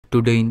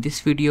Today in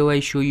this video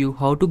I show you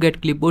how to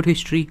get clipboard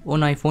history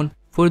on iPhone.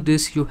 For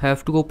this you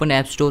have to open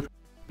App Store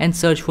and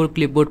search for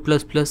Clipboard++.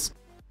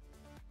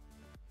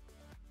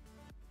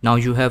 Now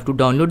you have to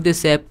download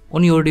this app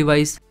on your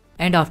device,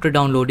 and after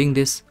downloading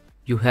this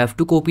you have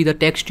to copy the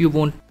text you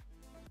want.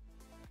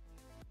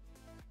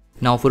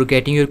 Now for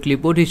getting your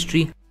clipboard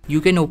history, you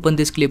can open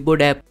this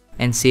clipboard app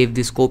and save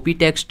this copy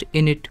text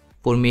in it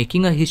for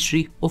making a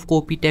history of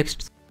copy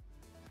texts.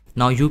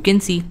 Now you can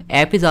see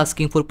app is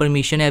asking for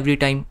permission every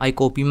time I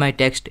copy my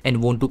text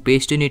and want to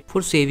paste in it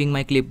for saving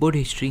my clipboard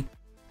history.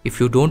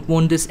 If you don't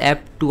want this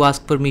app to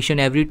ask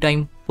permission every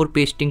time for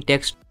pasting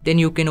text, then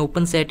you can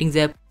open Settings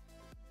app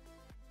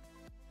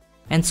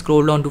and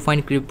scroll down to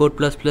find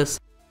Clipboard++.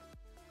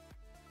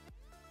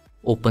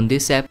 Open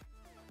this app.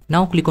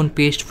 Now click on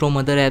Paste from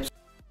other apps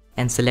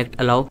and select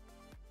Allow.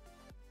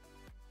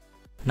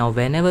 Now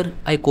whenever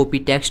I copy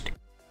text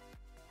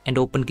and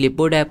open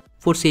Clipboard app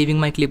for saving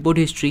my clipboard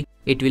history,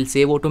 it will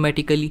save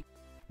automatically,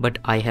 but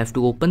I have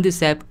to open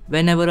this app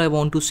whenever I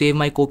want to save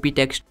my copy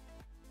text.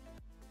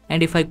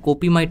 And if I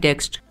copy my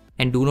text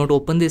and do not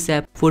open this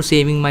app for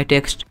saving my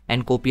text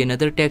and copy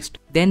another text,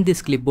 then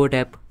this clipboard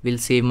app will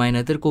save my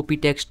another copy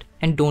text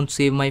and don't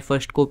save my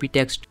first copy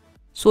text.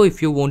 So if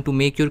you want to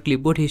make your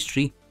clipboard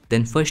history,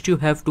 then first you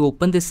have to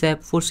open this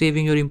app for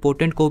saving your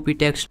important copy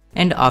text,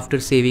 and after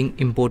saving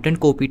important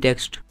copy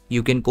text,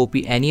 you can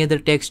copy any other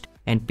text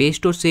and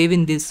paste or save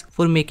in this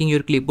for making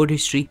your clipboard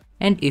history.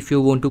 And if you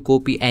want to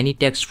copy any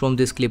text from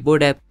this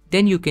clipboard app,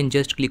 then you can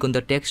just click on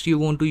the text you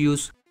want to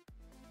use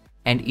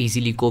and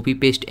easily copy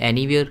paste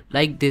anywhere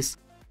like this.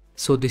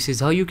 So this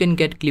is how you can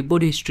get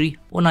clipboard history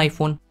on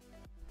iPhone.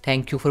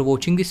 Thank you for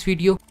watching this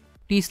video.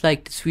 Please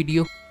like this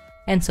video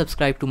and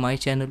subscribe to my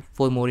channel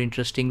for more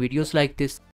interesting videos like this.